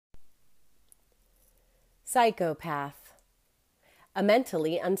Psychopath. A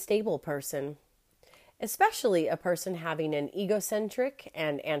mentally unstable person, especially a person having an egocentric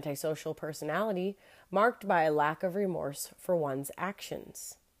and antisocial personality marked by a lack of remorse for one's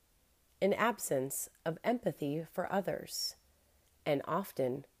actions, an absence of empathy for others, and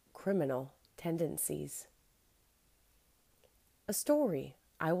often criminal tendencies. A story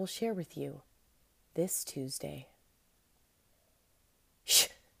I will share with you this Tuesday. Shh!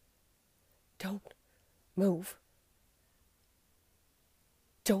 Don't move.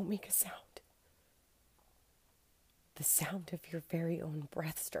 Don't make a sound. The sound of your very own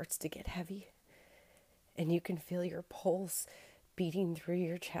breath starts to get heavy, and you can feel your pulse beating through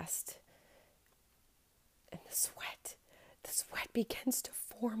your chest. And the sweat begins to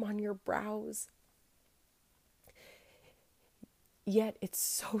form on your brows. Yet it's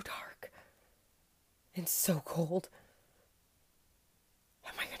so dark and so cold.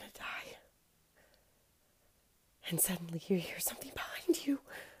 Am I gonna die? And suddenly you hear something behind you.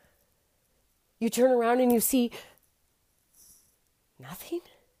 You turn around and you see nothing.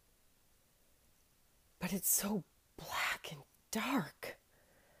 But it's so black and dark.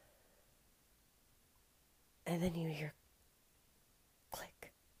 And then you hear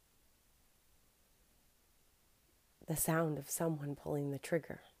click. The sound of someone pulling the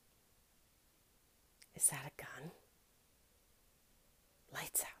trigger. Is that a gun?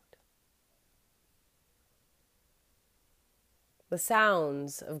 Lights out. The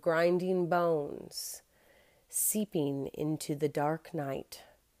sounds of grinding bones seeping into the dark night,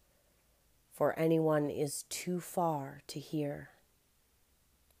 for anyone is too far to hear.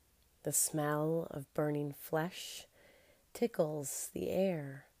 The smell of burning flesh tickles the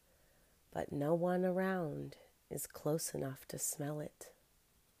air, but no one around is close enough to smell it.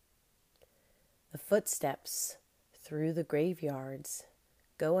 The footsteps through the graveyards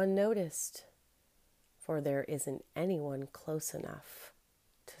go unnoticed, for there isn't anyone close enough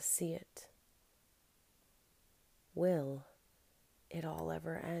to see it. Will it all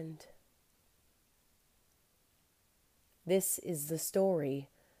ever end? This is the story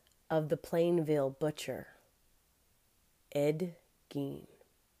of the Plainville Butcher, Ed Gein.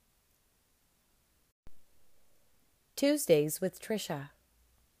 Tuesdays with Trisha,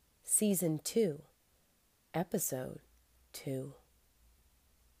 Season 2, Episode 2.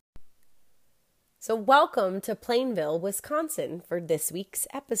 So welcome to Plainville, Wisconsin for this week's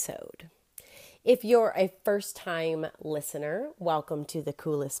episode. If you're a first-time listener, welcome to the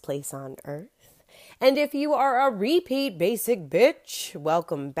coolest place on earth. And if you are a repeat basic bitch,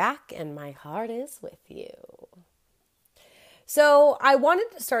 welcome back, and my heart is with you. So I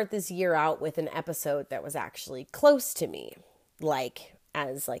wanted to start this year out with an episode that was actually close to me, like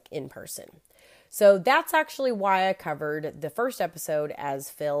in person. So that's actually why I covered the first episode as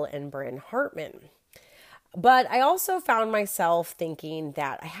Phil and Bryn Hartman. But I also found myself thinking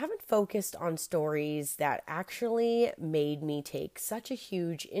that I haven't focused on stories that actually made me take such a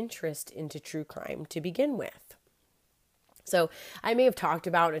huge interest into true crime to begin with. So I may have talked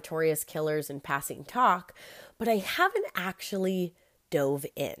about notorious killers in passing talk, but I haven't actually dove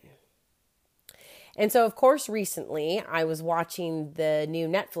in. And so, of course, recently I was watching the new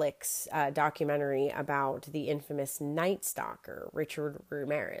Netflix documentary about the infamous Night Stalker, Richard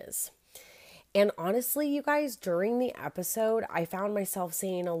Ramirez. And honestly, you guys, during the episode, I found myself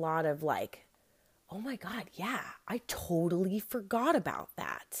saying a lot of like, oh my God, yeah, I totally forgot about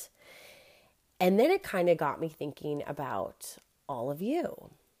that. And then it kind of got me thinking about all of you.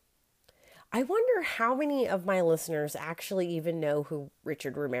 I wonder how many of my listeners actually even know who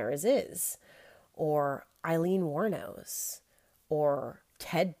Richard Ramirez is, or Eileen Wuornos, or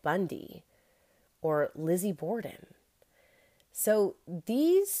Ted Bundy, or Lizzie Borden. So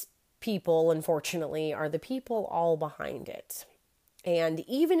these people, unfortunately, are the people all behind it. And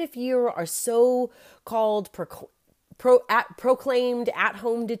even if you are so-called proclaimed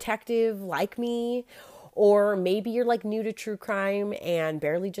at-home detective like me, or maybe you're like new to true crime and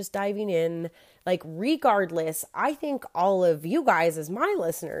barely just diving in, like regardless, I think all of you guys as my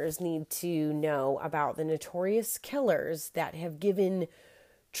listeners need to know about the notorious killers that have given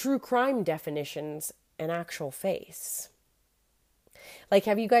true crime definitions an actual face. Like,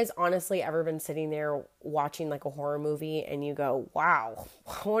 have you guys honestly ever been sitting there watching like a horror movie and you go, wow,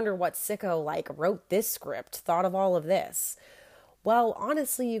 I wonder what sicko like wrote this script, thought of all of this? Well,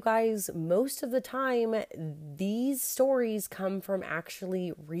 honestly, you guys, most of the time, these stories come from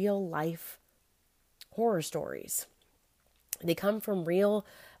actually real life horror stories. They come from real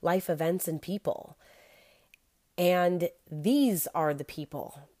life events and people. And these are the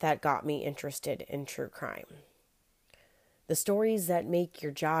people that got me interested in true crime. The stories that make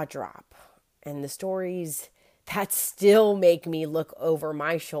your jaw drop, and the stories that still make me look over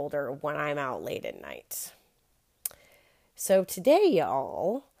my shoulder when I'm out late at night. So today,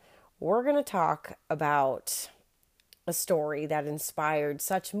 y'all, we're going to talk about a story that inspired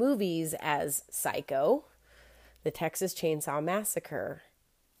such movies as Psycho, The Texas Chainsaw Massacre,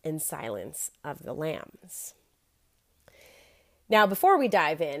 and Silence of the Lambs. Now, before we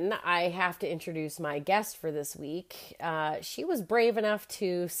dive in, I have to introduce my guest for this week. She was brave enough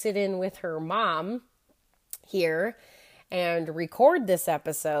to sit in with her mom here and record this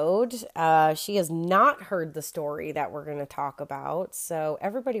episode. She has not heard the story that we're going to talk about. So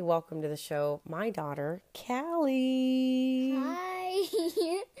everybody, welcome to the show, my daughter, Callie. Hi.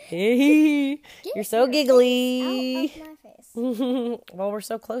 Hey, you're so giggly. Out of my face. Well, we're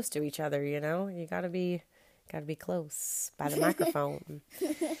so close to each other, you know. You gotta be close by the microphone.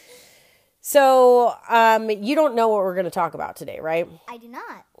 So, you don't know what we're going to talk about today, right? I do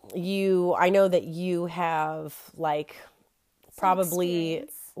not. I know that you have Experience.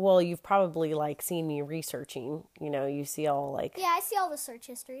 you've probably seen me researching, you see all Yeah, I see all the search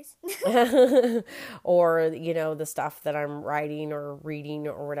histories. or, the stuff that I'm writing or reading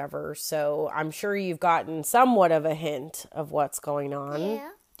or whatever. So I'm sure you've gotten somewhat of a hint of what's going on.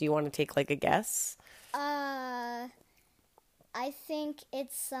 Yeah. Do you want to take a guess? I think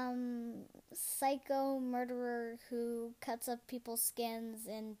it's some psycho murderer who cuts up people's skins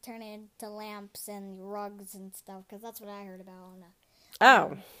and turn it into lamps and rugs and stuff, because that's what I heard about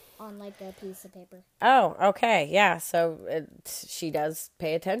on a piece of paper. Oh, okay. Yeah. So she does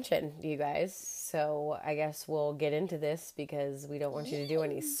pay attention, you guys. So I guess we'll get into this because we don't want you to do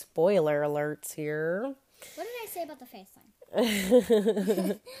any spoiler alerts here. What did I say about the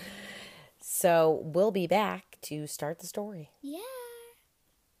FaceTime? So we'll be back to start the story. Yeah.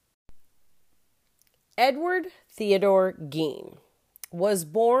 Edward Theodore Gein was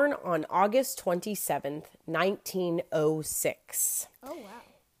born on August 27th, 1906. Oh,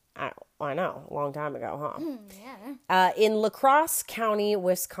 wow. I know, a long time ago, huh? Yeah. In La Crosse County,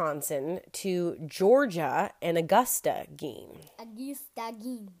 Wisconsin, to Georgia and Augusta Gein.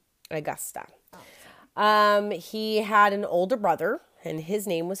 Augusta. Oh, He had an older brother, and his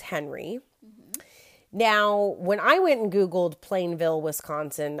name was Henry. Now, when I went and Googled Plainville,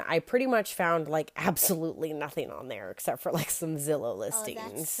 Wisconsin, I pretty much found absolutely nothing on there except for some Zillow listings.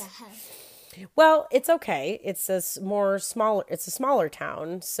 Oh, that's sad. Well, it's okay. It's a smaller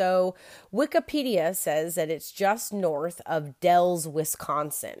town. So Wikipedia says that it's just north of Dells,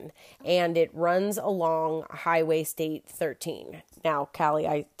 Wisconsin, and it runs along Highway State 13. Now, Callie,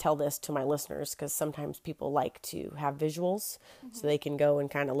 I tell this to my listeners because sometimes people like to have visuals so they can go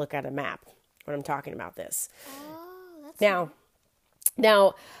and kind of look at a map when I'm talking about this. Oh, that's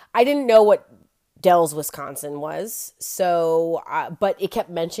Now, I didn't know what Dells, Wisconsin was, so but it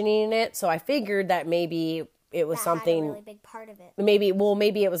kept mentioning it, so I figured that maybe it was something. Had a really big part of it. Maybe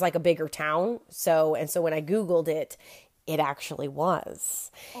it was a bigger town. So when I Googled it, it actually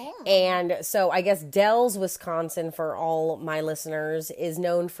was. Oh. And so I guess Dells, Wisconsin, for all my listeners, is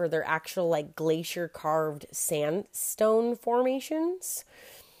known for their actual glacier carved sandstone formations,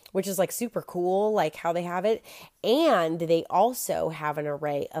 which is super cool, how they have it. And they also have an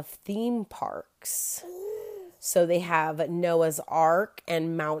array of theme parks. So they have Noah's Ark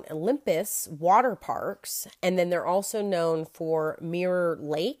and Mount Olympus water parks. And then they're also known for Mirror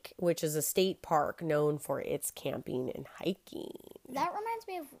Lake, which is a state park known for its camping and hiking. That reminds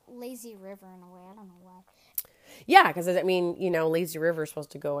me of Lazy River in a way. I don't know why. Yeah, because, Lazy River is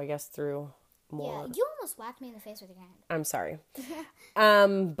supposed to go, I guess, through more. Yeah, you almost whacked me in the face with your hand. I'm sorry.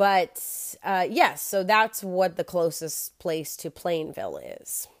 Yes, so that's what the closest place to Plainville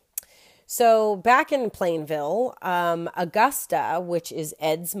is. So back in Plainville, Augusta, which is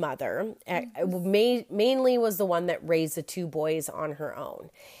Ed's mother, mainly was the one that raised the two boys on her own.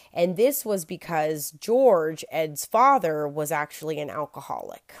 And this was because George, Ed's father, was actually an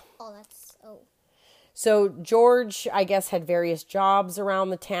alcoholic. So George, I guess, had various jobs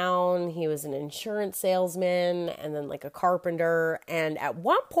around the town. He was an insurance salesman and then a carpenter. And at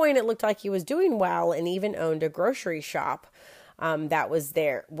one point it looked like he was doing well and even owned a grocery shop that was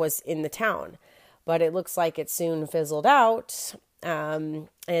in the town. But it looks like it soon fizzled out. And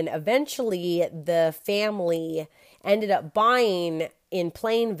eventually the family ended up buying in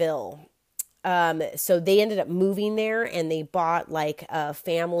Plainville. So they ended up moving there and they bought a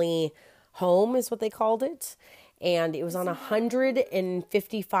family home is what they called it. And it was on a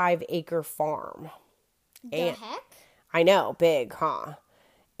 155-acre farm. The heck? I know, big, huh?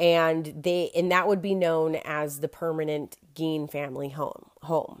 And that would be known as the permanent Gein family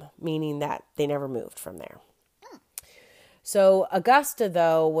home, meaning that they never moved from there. So Augusta,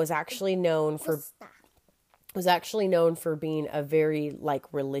 though, was actually known for being a very like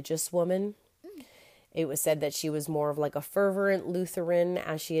religious woman. It was said that she was more of like a fervent Lutheran,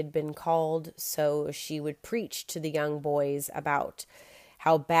 as she had been called. So she would preach to the young boys about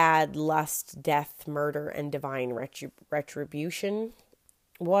how bad lust, death, murder, and divine retribution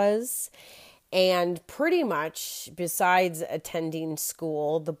was. And pretty much, besides attending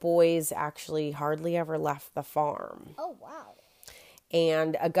school, the boys actually hardly ever left the farm. Oh, wow.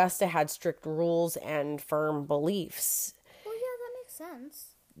 And Augusta had strict rules and firm beliefs. Well, yeah, that makes sense.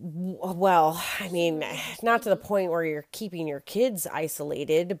 Well, I mean, not to the point where you're keeping your kids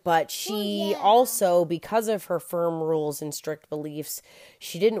isolated, but she also, because of her firm rules and strict beliefs,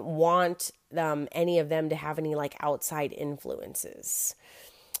 she didn't want any of them to have any like outside influences.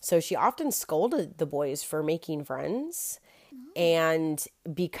 So she often scolded the boys for making friends. And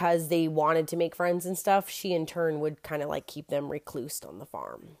because they wanted to make friends and stuff, she in turn would kind of like keep them reclused on the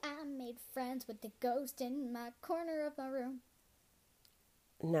farm. I made friends with the ghost in my corner of my room.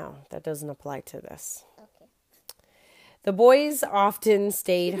 No, that doesn't apply to this. Okay. The boys often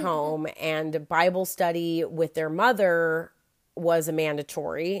stayed home, and Bible study with their mother was a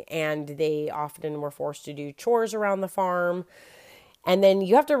mandatory, and they often were forced to do chores around the farm. And then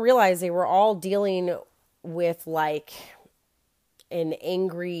you have to realize they were all dealing with like an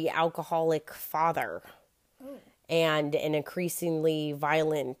angry alcoholic father and an increasingly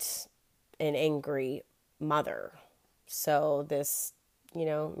violent and angry mother. So this,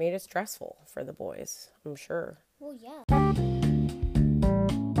 made it stressful for the boys, I'm sure. Well, yeah.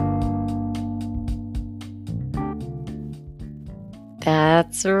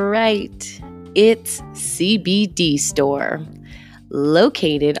 That's right. It's CBD Store.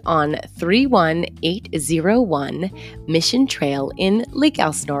 Located on 31801 Mission Trail in Lake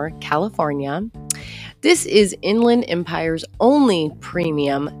Elsinore, California. This is Inland Empire's only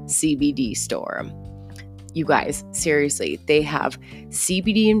premium CBD store. You guys, seriously, they have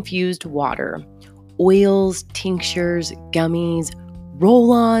CBD-infused water, oils, tinctures, gummies,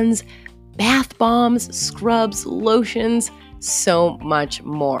 roll-ons, bath bombs, scrubs, lotions, so much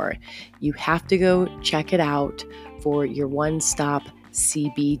more. You have to go check it out for your one-stop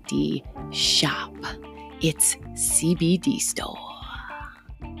CBD shop. It's CBD Store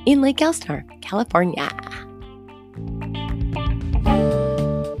in Lake Elsinore, California.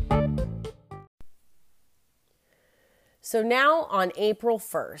 So now on April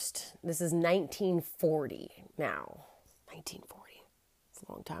 1st, this is 1940 now. 1940. It's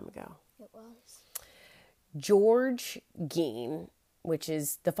a long time ago. It was. George Gein, which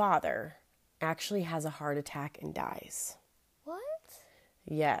is the father, actually has a heart attack and dies. What?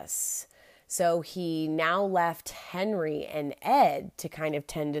 Yes. So he now left Henry and Ed to kind of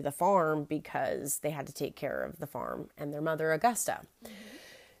tend to the farm because they had to take care of the farm and their mother, Augusta. Mm-hmm.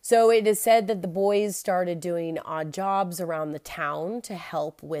 So it is said that the boys started doing odd jobs around the town to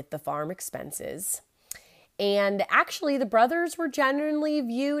help with the farm expenses. And actually, the brothers were genuinely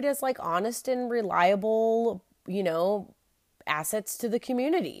viewed as like honest and reliable, assets to the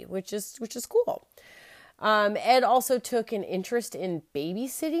community, which is cool. Ed also took an interest in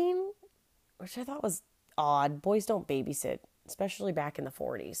babysitting, which I thought was odd. Boys don't babysit, especially back in the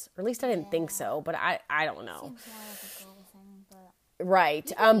 40s. Or at least I didn't think so, but I don't know. Seems more like a girl thing, but...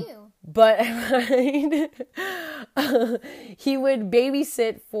 Right. You. But he would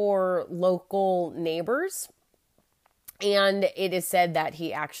babysit for local neighbors. And it is said that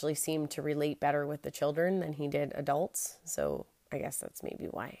he actually seemed to relate better with the children than he did adults. So I guess that's maybe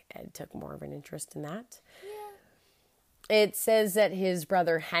why Ed took more of an interest in that. Yeah. It says that his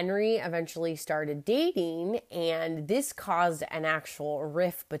brother Henry eventually started dating, and this caused an actual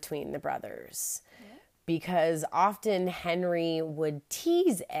rift between the brothers. Yeah. Because often Henry would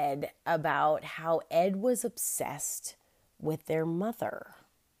tease Ed about how Ed was obsessed with their mother,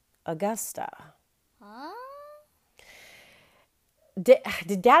 Augusta. Huh?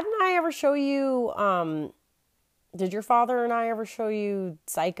 Did Dad and I ever show you, did your father and I ever show you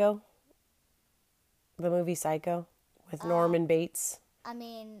Psycho? The movie Psycho with Norman Bates? I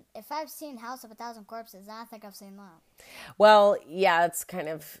mean, if I've seen House of a Thousand Corpses, then I think I've seen that. Well, yeah, it's kind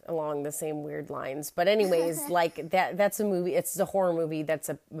of along the same weird lines. But anyways, like that's a movie, it's a horror movie that's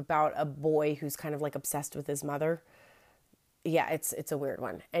about a boy who's kind of like obsessed with his mother. Yeah, it's a weird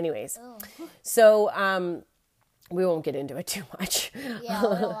one. Anyways, so we won't get into it too much. Yeah,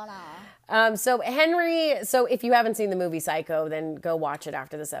 we don't wanna. So if you haven't seen the movie Psycho, then go watch it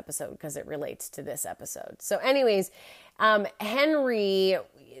after this episode because it relates to this episode. So anyways, Henry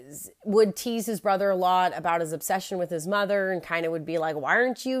would tease his brother a lot about his obsession with his mother and kind of would be like, why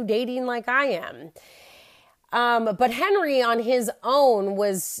aren't you dating like I am? But Henry on his own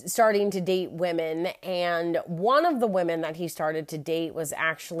was starting to date women, and one of the women that he started to date was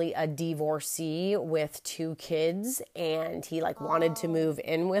actually a divorcee with 2 kids, and he like wanted to move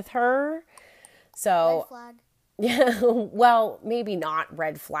in with her. So Red flag. yeah, well, maybe not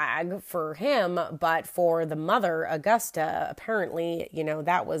red flag for him, but for the mother, Augusta, apparently,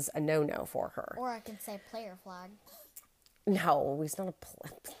 that was a no-no for her. Or I can say player flag. No, he's not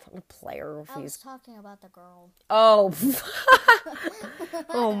a player. I was talking about the girl. Oh,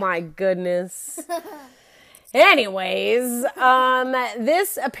 oh my goodness. Anyways,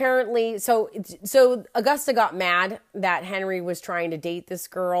 this apparently, so Augusta got mad that Henry was trying to date this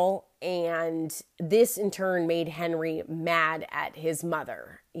girl, and this in turn made Henry mad at his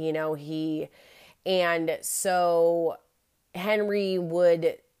mother. And so Henry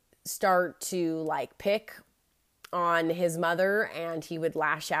would start to like pick on his mother, and he would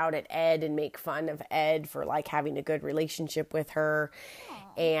lash out at Ed and make fun of Ed for like having a good relationship with her.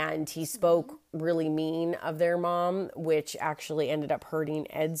 And he spoke really mean of their mom, which actually ended up hurting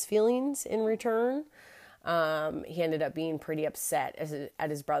Ed's feelings in return. He ended up being pretty upset at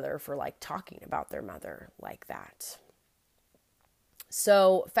his brother for like talking about their mother like that.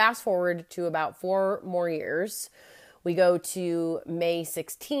 So fast forward to about 4 more years, we go to May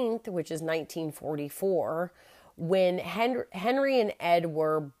 16th, which is 1944, when Henry and Ed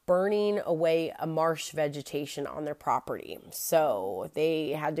were burning away a marsh vegetation on their property. So they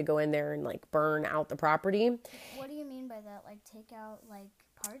had to go in there and like burn out the property. What do you mean by that? Like take out like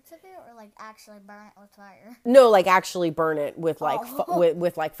parts of it, or like actually burn it with fire? No, like actually burn it with like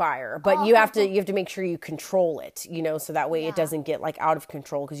with like fire. But you have to make sure you control it, so that way it doesn't get like out of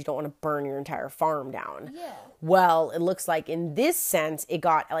control, because you don't want to burn your entire farm down. Yeah. Well, it looks like in this sense it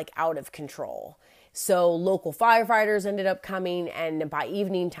got like out of control. So local firefighters ended up coming, and by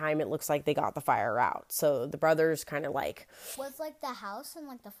evening time, it looks like they got the fire out. So the brothers kind of like... Was like the house and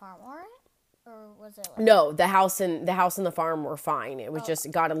like the farm alright? Or was it like... No, the house and the farm were fine. It was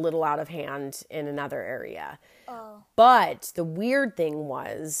just got a little out of hand in another area. Oh. But the weird thing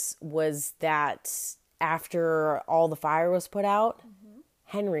was that after all the fire was put out,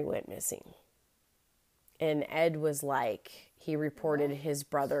 Henry went missing. And Ed was like, he reported his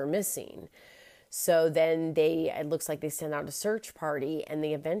brother missing. So then it looks like they sent out a search party, and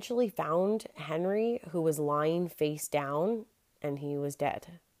they eventually found Henry, who was lying face down, and he was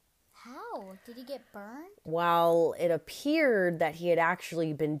dead. How? Did he get burned? Well, it appeared that he had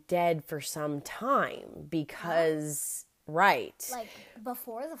actually been dead for some time because, right. Like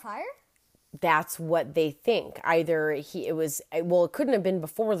before the fire? That's what they think. Either it couldn't have been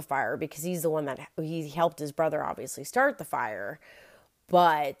before the fire, because he's the one that he helped his brother obviously start the fire,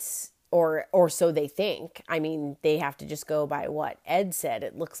 but... Or so they think. I mean, they have to just go by what Ed said,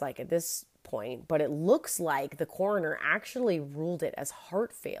 it looks like at this point. But it looks like the coroner actually ruled it as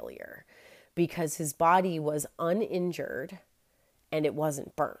heart failure, because his body was uninjured and it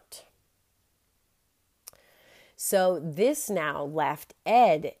wasn't burnt. So this now left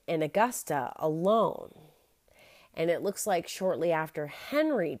Ed and Augusta alone. And it looks like shortly after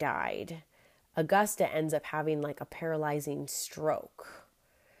Henry died, Augusta ends up having like a paralyzing stroke.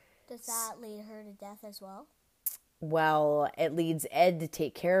 Does that lead her to death as well? Well, it leads Ed to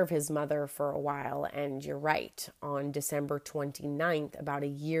take care of his mother for a while, and you're right. On December 29th, about a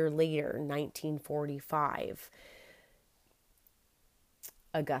year later, 1945,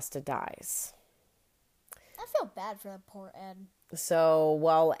 Augusta dies. I feel bad for that poor Ed. So,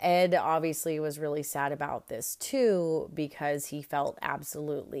 well, Ed obviously was really sad about this too, because he felt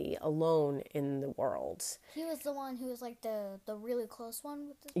absolutely alone in the world. He was the one who was like the really close one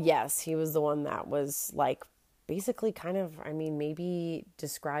with this one? Yes, he was the one that was like basically kind of, I mean, maybe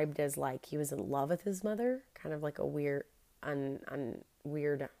described as like he was in love with his mother, kind of like a weird,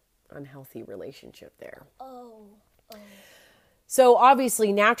 unhealthy relationship there. Oh. So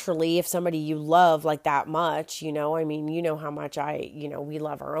obviously, naturally, if somebody you love like that much, I mean, how much we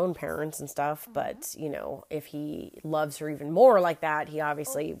love our own parents and stuff, but, if he loves her even more like that, he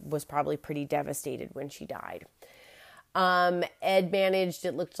obviously was probably pretty devastated when she died. Ed managed,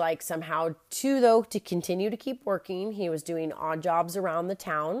 it looked like somehow to continue to keep working. He was doing odd jobs around the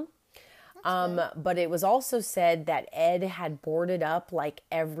town. But it was also said that Ed had boarded up like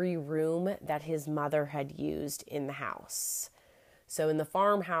every room that his mother had used in the house. So in the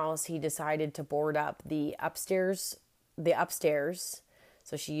farmhouse, he decided to board up the upstairs.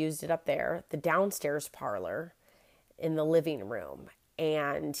 So she used it up there, the downstairs parlor, in the living room.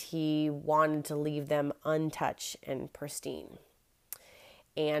 And he wanted to leave them untouched and pristine.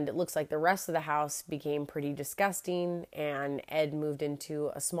 And it looks like the rest of the house became pretty disgusting. And Ed moved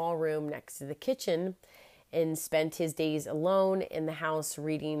into a small room next to the kitchen. and spent his days alone in the house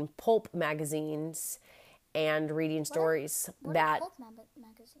reading pulp magazines and reading stories that... Pulp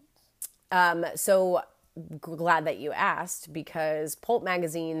magazines? So glad that you asked, because pulp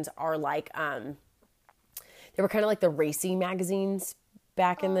magazines are like, they were kind of like the racy magazines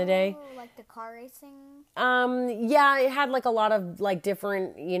back in the day. Like the car racing? Yeah, it had like a lot of like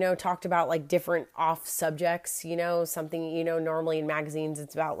different, talked about like different off subjects, something, normally in magazines,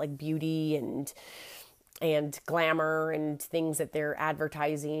 it's about like beauty and glamour and things that they're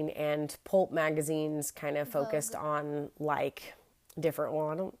advertising, and pulp magazines kind of focused on like different,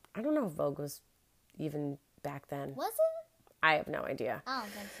 well, I don't know if Vogue was even back then. Was it? I have no idea. I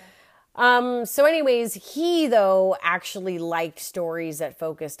don't think so. So anyways, he though actually liked stories that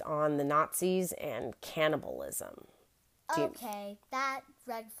focused on the Nazis and cannibalism. Okay, that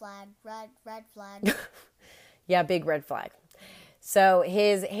red flag. Yeah, big red flag. So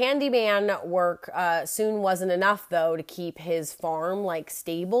his handyman work soon wasn't enough, though, to keep his farm like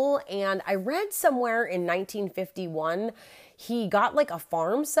stable. And I read somewhere in 1951, he got like a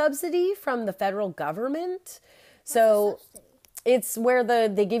farm subsidy from the federal government. So it's where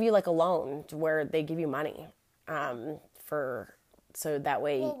they give you like a loan, where they give you money so that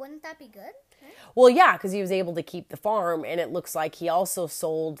way. Well, wouldn't that be good? Well, yeah, because he was able to keep the farm, and it looks like he also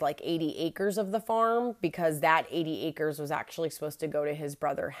sold like 80 acres of the farm, because that 80 acres was actually supposed to go to his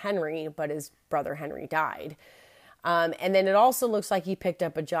brother Henry, but his brother Henry died. And then it also looks like he picked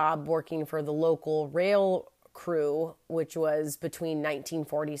up a job working for the local rail crew, which was between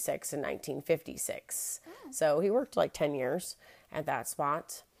 1946 and 1956. So he worked like 10 years at that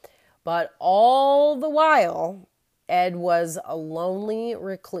spot. But all the while, Ed was a lonely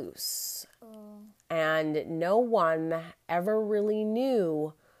recluse. And no one ever really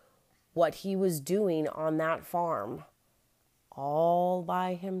knew what he was doing on that farm all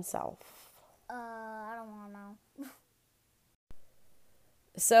by himself. I don't want to know.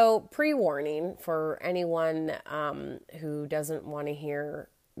 So, pre-warning for anyone who doesn't want to hear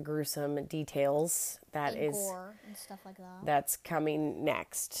gruesome details, that and is gore and stuff like that. That's coming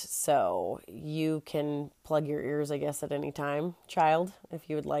next. So, you can plug your ears, I guess, at any time, child, if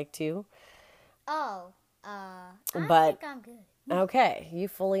you would like to. I But think I'm good. Okay, you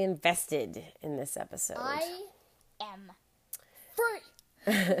fully invested in this episode. I am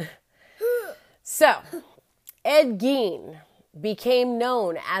free. So, Ed Gein became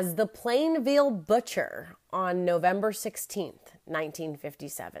known as the Plainville Butcher on November 16th,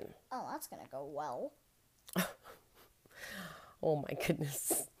 1957. Oh, that's gonna go well. Oh my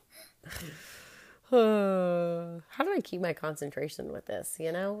goodness. How do I keep my concentration with this,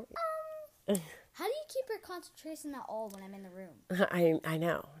 How do you keep your concentration at all when I'm in the room? I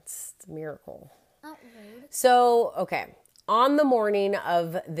know. It's a miracle. Not rude. So, okay. On the morning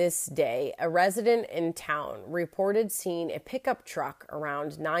of this day, a resident in town reported seeing a pickup truck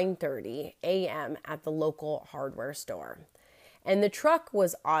around 9:30 a.m. at the local hardware store. And the truck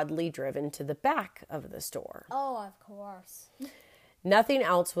was oddly driven to the back of the store. Oh, of course. Nothing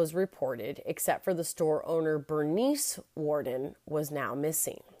else was reported except for the store owner, Bernice Warden, was now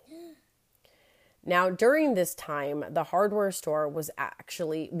missing. Now, during this time, the hardware store was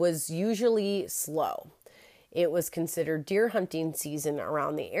usually slow. It was considered deer hunting season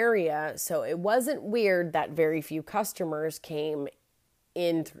around the area, so it wasn't weird that very few customers came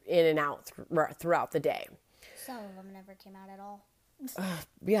in and out throughout the day. Some of them never came out at all.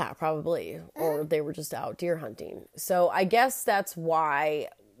 Yeah, probably. Or they were just out deer hunting. So I guess that's why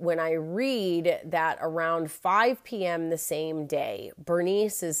when I read that around 5 p.m. the same day,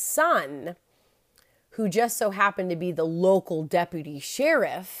 Bernice's son, who just so happened to be the local deputy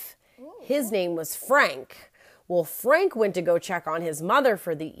sheriff, his name was Frank. Well, Frank went to go check on his mother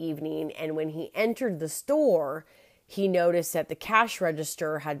for the evening, and when he entered the store, he noticed that the cash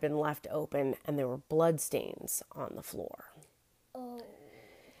register had been left open and there were bloodstains on the floor. Oh.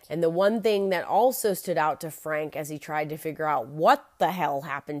 And the one thing that also stood out to Frank as he tried to figure out what the hell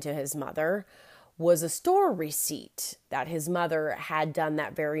happened to his mother was a store receipt that his mother had done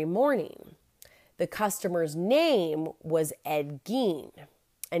that very morning. The customer's name was Ed Gein,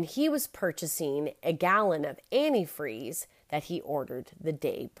 and he was purchasing a gallon of antifreeze that he ordered the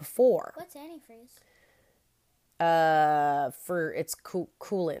day before. What's antifreeze? For its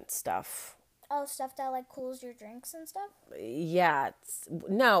coolant stuff. Oh, stuff that like cools your drinks and stuff? Yeah,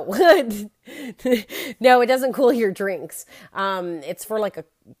 no. No, it doesn't cool your drinks. It's for like a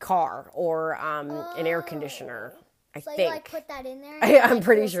car or an air conditioner. I So think. you like put that in there? I'm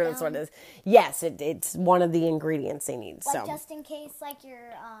pretty sure that's what it is. Yes, it's one of the ingredients they need. Like so just in case, like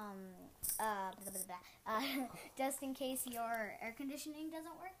your just in case your air conditioning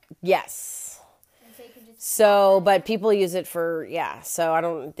doesn't work. yes. So you could just... So, but people use it for,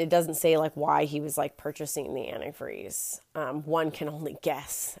 so it doesn't say like why he was like purchasing the antifreeze. One can only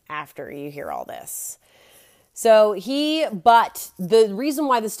guess after you hear all this. So but the reason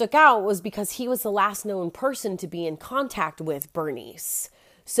why this stuck out was because he was the last known person to be in contact with Bernice.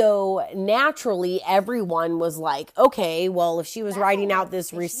 So naturally, everyone was like, okay, well, if she was writing out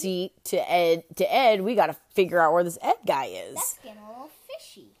this receipt to Ed, we got to figure out where this Ed guy is. That's getting a little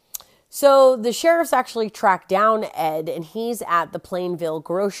fishy. So the sheriffs actually tracked down Ed, and he's at the Plainville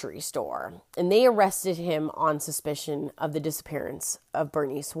grocery store. And they arrested him on suspicion of the disappearance of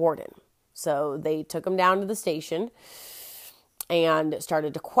Bernice Worden. So they took him down to the station and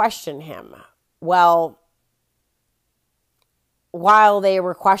started to question him. Well, while they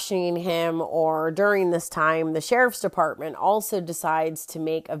were questioning him or during this time, the sheriff's department also decides to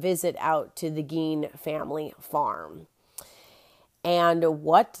make a visit out to the Gein family farm. And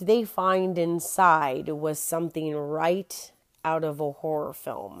what they find inside was something right out of a horror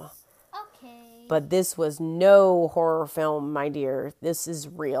film. Okay. But this was no horror film, my dear. This is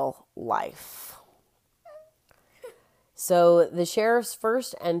real life. So the sheriffs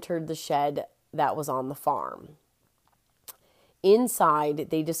first entered the shed that was on the farm. Inside,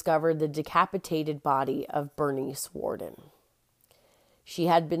 they discovered the decapitated body of Bernice Worden. She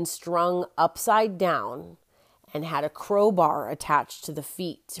had been strung upside down and had a crowbar attached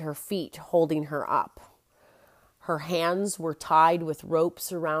to her feet, holding her up. Her hands were tied with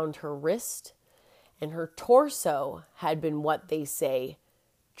ropes around her wrist, and her torso had been what they say,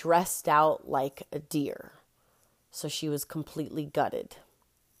 dressed out like a deer. So she was completely gutted.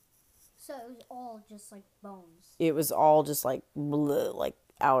 So it was all just like bones. It was all just like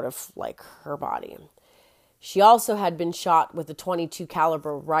out of like her body. She also had been shot with a .22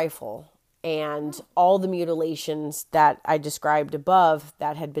 caliber rifle, and all the mutilations that I described above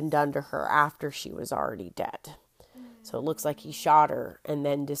that had been done to her after she was already dead. So it looks like he shot her and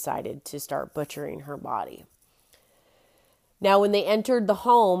then decided to start butchering her body. Now, when they entered the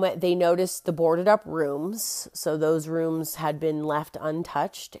home, they noticed the boarded up rooms. So those rooms had been left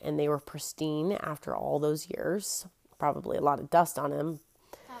untouched and they were pristine after all those years. Probably a lot of dust on them.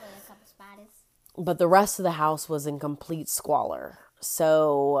 Probably a couple spiders. But the rest of the house was in complete squalor.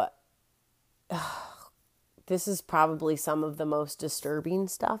 So this is probably some of the most disturbing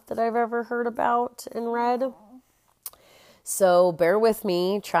stuff that I've ever heard about and read. So bear with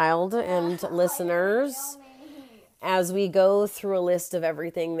me, child and listeners, as we go through a list of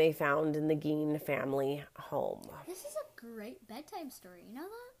everything they found in the Gein family home. This is a great bedtime story. You know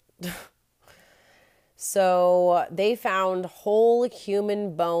that? So they found whole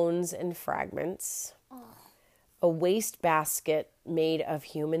human bones and fragments, a wastebasket made of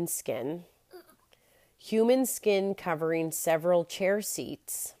human skin covering several chair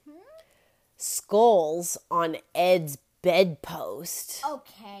seats, skulls on Ed's bedpost.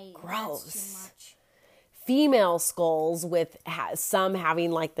 Okay. Gross. That's too much. Female skulls with some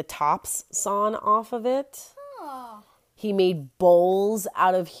having like the tops sawn off of it. Oh. He made bowls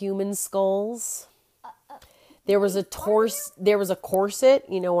out of human skulls. There was a corset,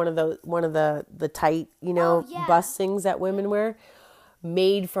 you know, one of the tight, you know, bust things that women wear,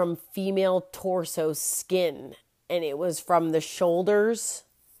 made from female torso skin, and it was from the shoulders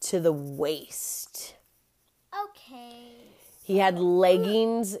to the waist. Okay. He had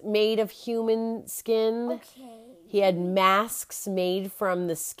leggings made of human skin. Okay. He had masks made from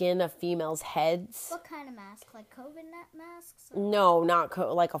the skin of females' heads. What kind of mask? Like COVID masks? No, not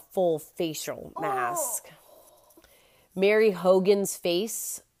like a full facial mask. Mary Hogan's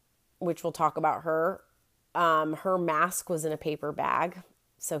face, which we'll talk about her, her mask was in a paper bag,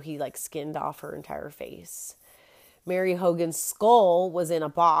 so he like skinned off her entire face. Mary Hogan's skull was in a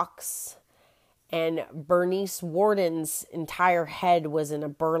box, and Bernice Worden's entire head was in a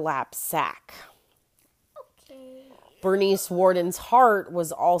burlap sack. Okay. Bernice Worden's heart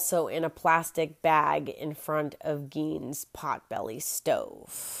was also in a plastic bag in front of Gein's potbelly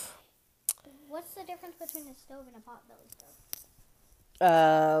stove. What's the difference between a stove and a potbelly stove?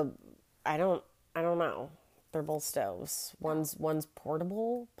 I don't know. They're both stoves. One's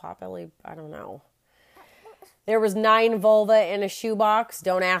portable, potbelly, I don't know. There was 9 vulva in a shoebox.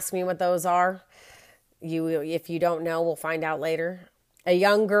 Don't ask me what those are. If you don't know, we'll find out later. A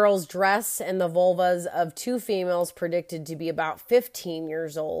young girl's dress and the vulvas of 2 females predicted to be about 15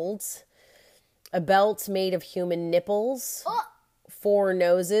 years old. A belt made of human nipples. 4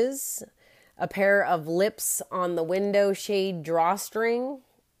 noses. A pair of lips on the window shade drawstring.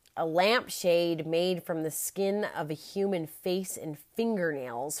 A lampshade made from the skin of a human face and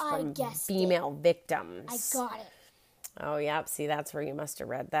fingernails from female victims. I got it. Oh, yep. See, that's where you must have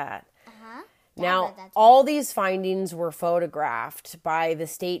read that. Uh-huh. Now, all these findings were photographed by the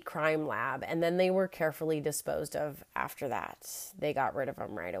state crime lab, and then they were carefully disposed of after that. They got rid of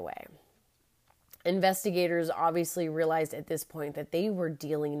them right away. Investigators obviously realized at this point that they were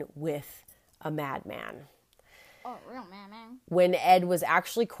dealing with a madman. Oh, real madman. When Ed was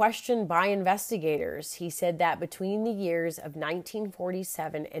actually questioned by investigators, he said that between the years of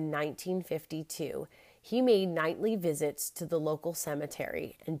 1947 and 1952, he made nightly visits to the local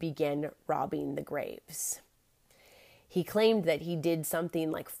cemetery and began robbing the graves. He claimed that he did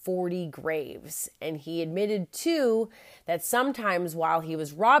something like 40 graves, and he admitted too that sometimes while he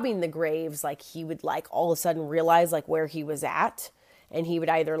was robbing the graves, like he would like all of a sudden realize like where he was at, and he would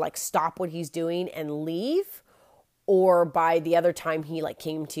either like stop what he's doing and leave, or by the other time he like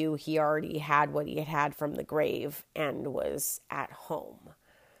came to, he already had what he had from the grave and was at home.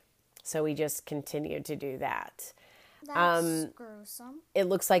 So he just continued to do that. That's gruesome. It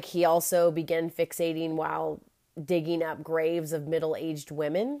looks like he also began fixating while digging up graves of middle-aged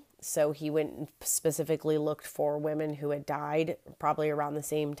women. So he went and specifically looked for women who had died probably around the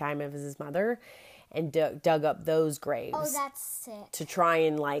same time as his mother and dug up those graves. Oh, that's sick. To try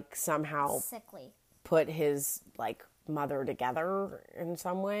and like somehow Sickly. put his like mother together in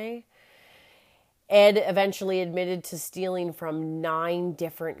some way. Ed eventually admitted to stealing from 9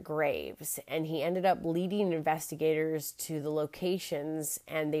 different graves, and he ended up leading investigators to the locations,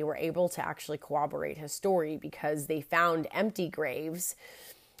 and they were able to actually corroborate his story because they found empty graves.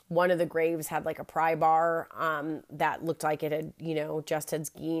 One of the graves had like a pry bar that looked like it had, just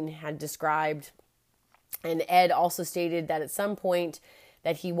as Gein had described. And Ed also stated that at some point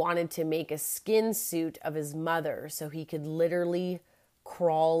that he wanted to make a skin suit of his mother so he could literally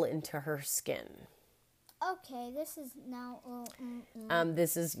crawl into her skin. Okay, this is now...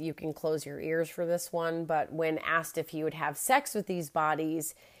 This is, you can close your ears for this one, but when asked if he would have sex with these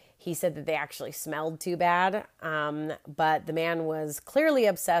bodies, he said that they actually smelled too bad. But the man was clearly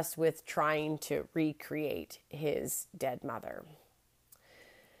obsessed with trying to recreate his dead mother.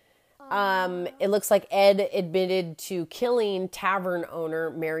 It looks like Ed admitted to killing tavern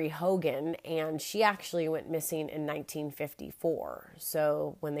owner Mary Hogan, and she actually went missing in 1954.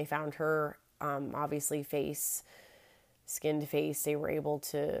 So when they found her, obviously skin to face, they were able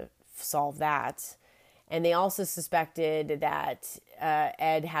to solve that. And they also suspected that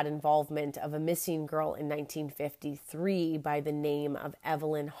Ed had involvement of a missing girl in 1953 by the name of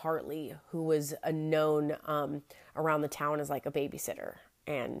Evelyn Hartley, who was known around the town as like a babysitter.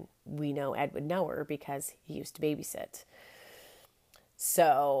 And we know Ed would know her because he used to babysit.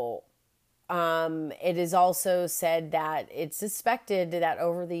 So it is also said that it's suspected that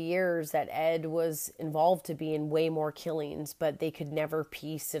over the years that Ed was involved to be in way more killings, but they could never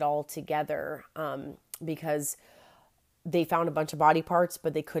piece it all together because they found a bunch of body parts,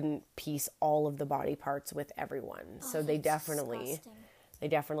 but they couldn't piece all of the body parts with everyone. So they definitely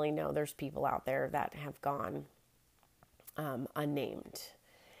know there's people out there that have gone unnamed.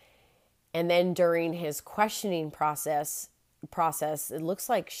 And then during his questioning process, it looks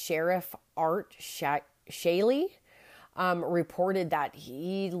like Sheriff Art Shaley reported that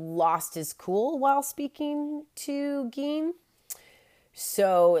he lost his cool while speaking to Gein.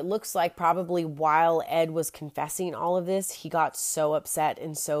 So it looks like probably while Ed was confessing all of this, he got so upset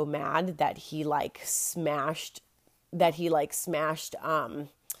and so mad that he smashed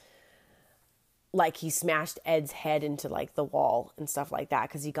Ed's head into like the wall and stuff like that,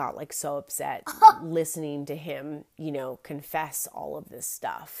 because he got like so upset listening to him, confess all of this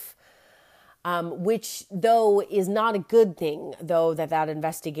stuff. Which though is not a good thing, though, that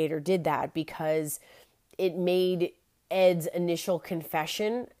investigator did that, because it made Ed's initial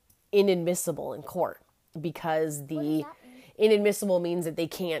confession inadmissible in court, because the inadmissible means that they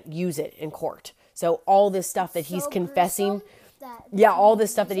can't use it in court. So all this stuff that he's confessing, all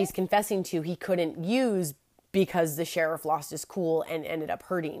this stuff that he's confessing to, he couldn't use because the sheriff lost his cool and ended up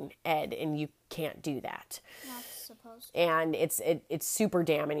hurting Ed, and you can't do that. Not supposed to. And it's super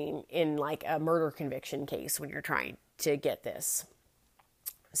damning in like a murder conviction case when you're trying to get this.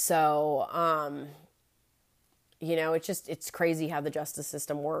 So, it's crazy how the justice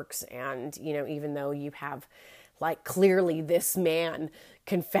system works. And, even though you have like clearly this man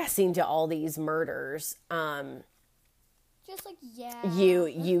confessing to all these murders, just like,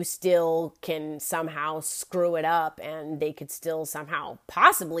 you still can somehow screw it up, and they could still somehow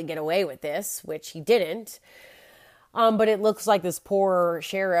possibly get away with this, which he didn't. But it looks like this poor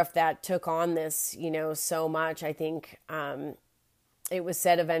sheriff that took on this, so much. I think, it was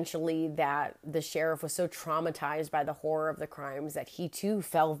said eventually that the sheriff was so traumatized by the horror of the crimes that he too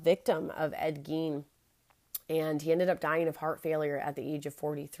fell victim of Ed Gein, and he ended up dying of heart failure at the age of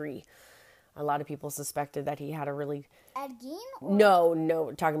 43. A lot of people suspected that he had a really... Ed Gein?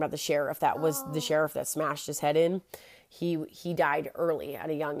 No, talking about the sheriff. That was the sheriff that smashed his head in. He died early at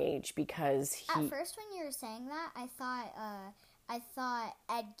a young age because he... At first, when you were saying that, I thought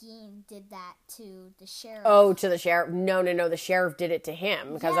Ed Gein did that to the sheriff. Oh, to the sheriff? No. The sheriff did it to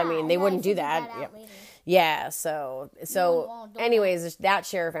him because they wouldn't do that. Yeah. So anyways, that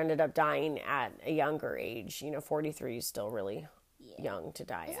sheriff ended up dying at a younger age. 43 is still really young to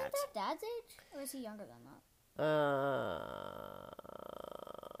die Isn't at. that Dad's age, or is he younger than that?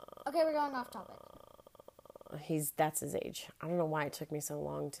 Okay, we're going off topic. That's his age. I don't know why it took me so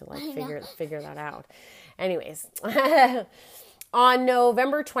long to figure that out. Anyways, on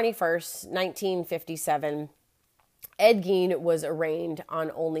November 21st, 1957, Ed Gein was arraigned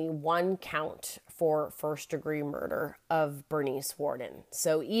on only one count for first-degree murder of Bernice Worden.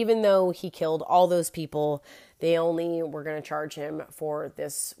 So even though he killed all those people, they only were going to charge him for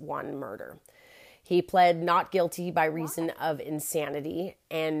this one murder. He pled not guilty by reason of insanity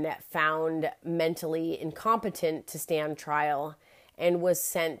and found mentally incompetent to stand trial and was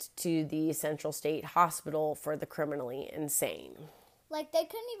sent to the Central State Hospital for the criminally insane. Like, they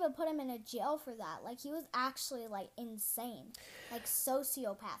couldn't even put him in a jail for that. Like, he was actually, insane. Like,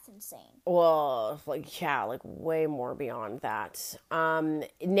 sociopath insane. Well, way more beyond that.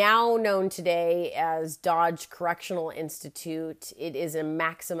 Now known today as Dodge Correctional Institute, it is a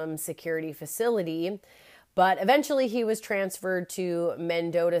maximum security facility, but eventually he was transferred to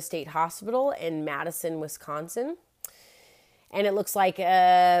Mendota State Hospital in Madison, Wisconsin. And it looks like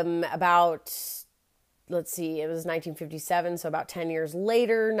it was 1957, so about 10 years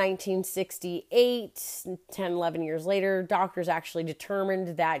later, 1968, 10, 11 years later, doctors actually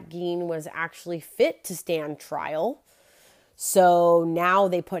determined that Gein was actually fit to stand trial. So now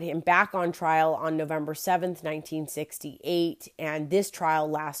they put him back on trial on November 7th, 1968, and this trial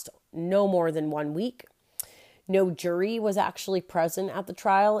lasts no more than 1 week. No jury was actually present at the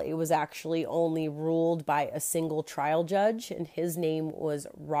trial. It was actually only ruled by a single trial judge, and his name was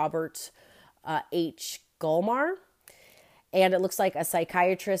Robert H. Gulmar. And it looks like a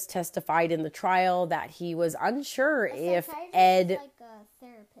psychiatrist testified in the trial that he was unsure if Ed... Is like a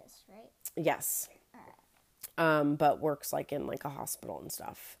therapist, right? Yes. All right. But works in a hospital and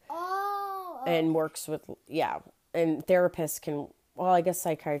stuff. Oh. And works with, and therapists can, I guess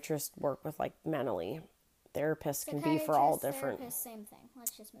psychiatrists work with mentally. Therapists can be for all different... Same thing.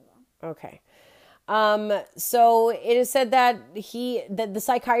 Let's just move on. Okay. So it is said that the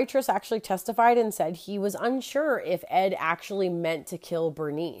psychiatrist actually testified and said he was unsure if Ed actually meant to kill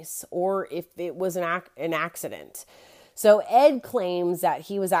Bernice or if it was an accident. So Ed claims that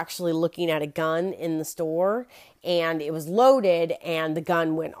he was actually looking at a gun in the store and it was loaded and the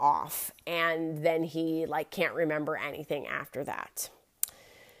gun went off. And then he can't remember anything after that.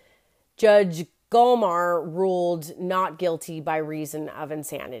 Judge Gulmar ruled not guilty by reason of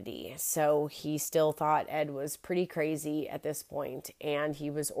insanity. So he still thought Ed was pretty crazy at this point, and he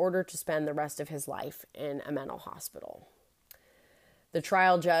was ordered to spend the rest of his life in a mental hospital. The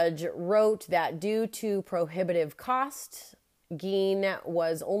trial judge wrote that due to prohibitive cost, Gein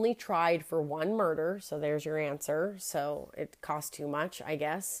was only tried for one murder. So there's your answer. So it cost too much, I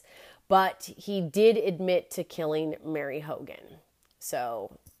guess. But he did admit to killing Mary Hogan.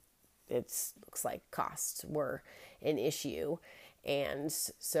 So it looks like costs were an issue, and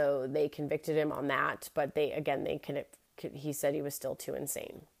so they convicted him on that. But he said he was still too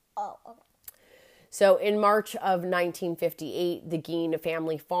insane. Oh, okay. So in March of 1958, the Gein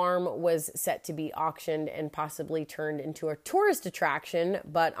family farm was set to be auctioned and possibly turned into a tourist attraction.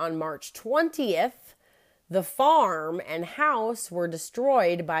 But on March 20th, the farm and house were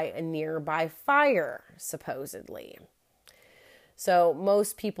destroyed by a nearby fire, supposedly. So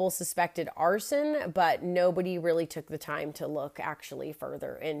most people suspected arson, but nobody really took the time to look actually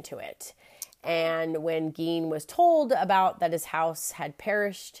further into it. And when Gein was told about that his house had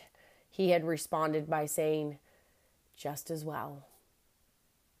perished, he had responded by saying, "Just as well."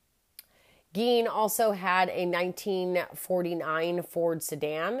 Gein also had a 1949 Ford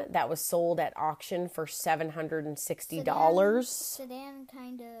sedan that was sold at auction for $760. Sedan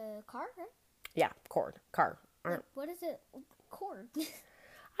kind of car, right? Yeah, car. What is it? Cord.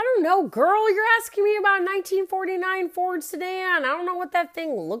 I don't know, girl. You're asking me about a 1949 Ford sedan. I don't know what that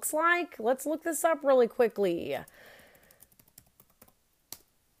thing looks like. Let's look this up really quickly.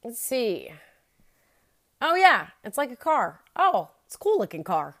 Let's see. Oh, yeah. It's like a car. Oh, it's a cool looking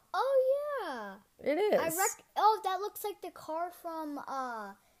car. Oh, yeah. It is. That looks like the car from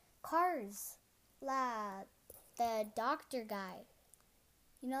Cars. The doctor guy.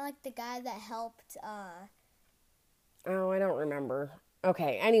 You know, like the guy that helped Oh, I don't remember.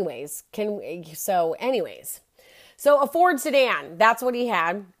 Okay, anyways. So a Ford sedan, that's what he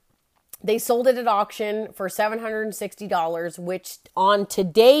had. They sold it at auction for $760, which on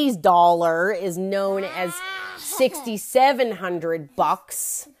today's dollar is known as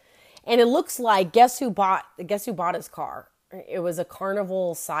 $6,700. And it looks like, guess who bought his car? It was a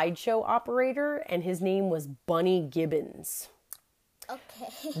Carnival sideshow operator, and his name was Bunny Gibbons.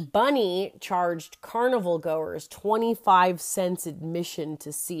 Okay. Bunny charged carnival goers 25 cents admission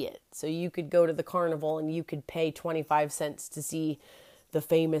to see it. So you could go to the carnival and you could pay 25 cents to see the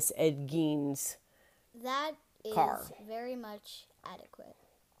famous Ed Gein's That is car. very much adequate.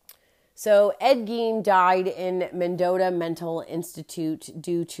 So Ed Gein died in Mendota Mental Institute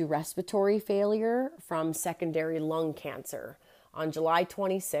due to respiratory failure from secondary lung cancer on July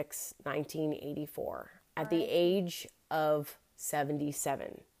 26, 1984, at the age of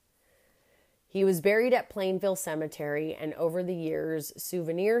 77. He was buried at Plainville Cemetery, and over the years,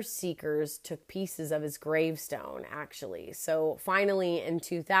 souvenir seekers took pieces of his gravestone, actually. So finally, in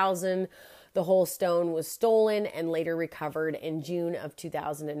 2000, the whole stone was stolen and later recovered in June of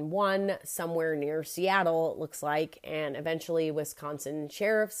 2001, somewhere near Seattle, it looks like, and eventually Wisconsin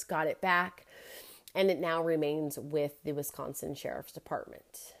sheriffs got it back, and it now remains with the Wisconsin Sheriff's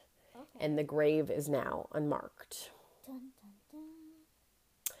Department. Okay. And the grave is now unmarked.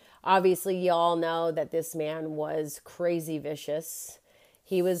 Obviously, y'all know that this man was crazy vicious.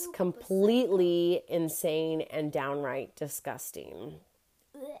 He was completely insane and downright disgusting.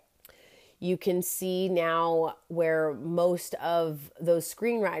 You can see now where most of those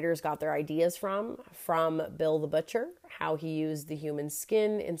screenwriters got their ideas from Bill the Butcher, how he used the human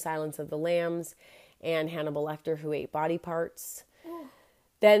skin in Silence of the Lambs, and Hannibal Lecter, who ate body parts.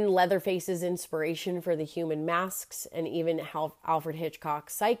 Then Leatherface's inspiration for the human masks, and even how Alfred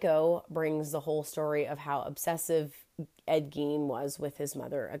Hitchcock's Psycho brings the whole story of how obsessive Ed Gein was with his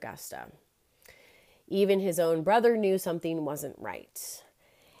mother, Augusta. Even his own brother knew something wasn't right.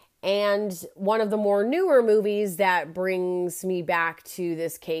 And one of the more newer movies that brings me back to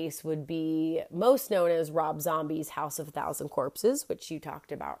this case would be most known as Rob Zombie's House of a Thousand Corpses, which you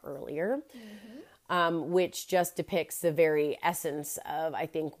talked about earlier. Which just depicts the very essence of, I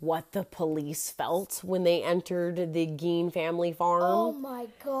think, what the police felt when they entered the Gein family farm. Oh my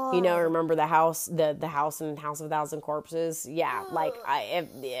God. You know, remember the house, the house in House of a Thousand Corpses? Yeah,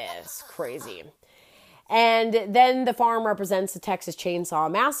 it's crazy. And then the farm represents the Texas Chainsaw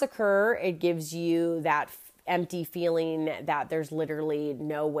Massacre. It gives you that empty feeling that there's literally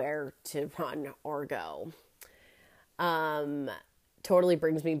nowhere to run or go. Totally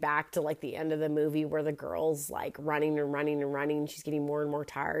brings me back to like the end of the movie where the girl's like running and running and running. She's getting more and more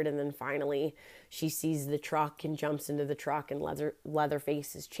tired. And then finally she sees the truck and jumps into the truck, and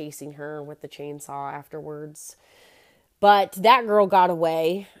Leatherface is chasing her with the chainsaw afterwards. But that girl got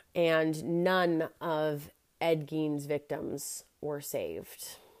away, and none of Ed Gein's victims were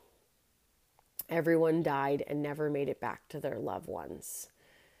saved. Everyone died and never made it back to their loved ones.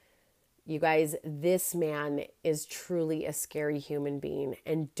 You guys, this man is truly a scary human being,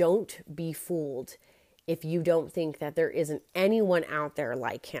 and don't be fooled if you don't think that there isn't anyone out there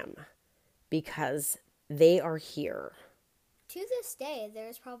like him, because they are here. To this day,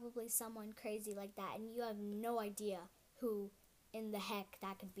 there's probably someone crazy like that, and you have no idea who in the heck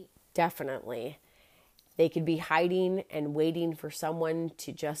that could be. Definitely. They could be hiding and waiting for someone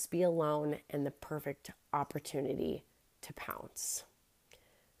to just be alone and the perfect opportunity to pounce.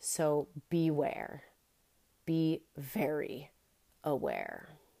 So beware. Be very aware.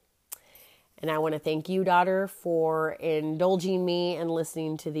 And I want to thank you, daughter, for indulging me and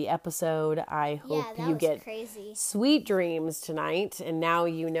listening to the episode. I hope you get sweet dreams tonight. And now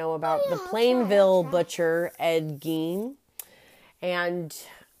you know about the Plainville Butcher, Ed Gein. And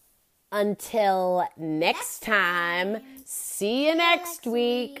until next time, see you next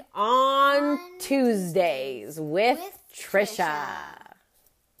week on Tuesdays with Trisha.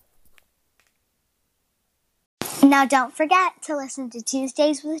 Now don't forget to listen to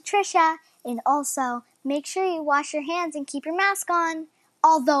Tuesdays with Trisha, and also make sure you wash your hands and keep your mask on,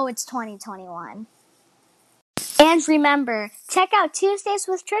 although it's 2021. And remember, check out Tuesdays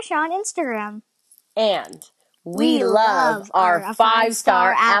with Trisha on Instagram. And we love our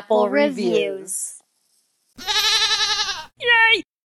 5-star Apple reviews. Yay!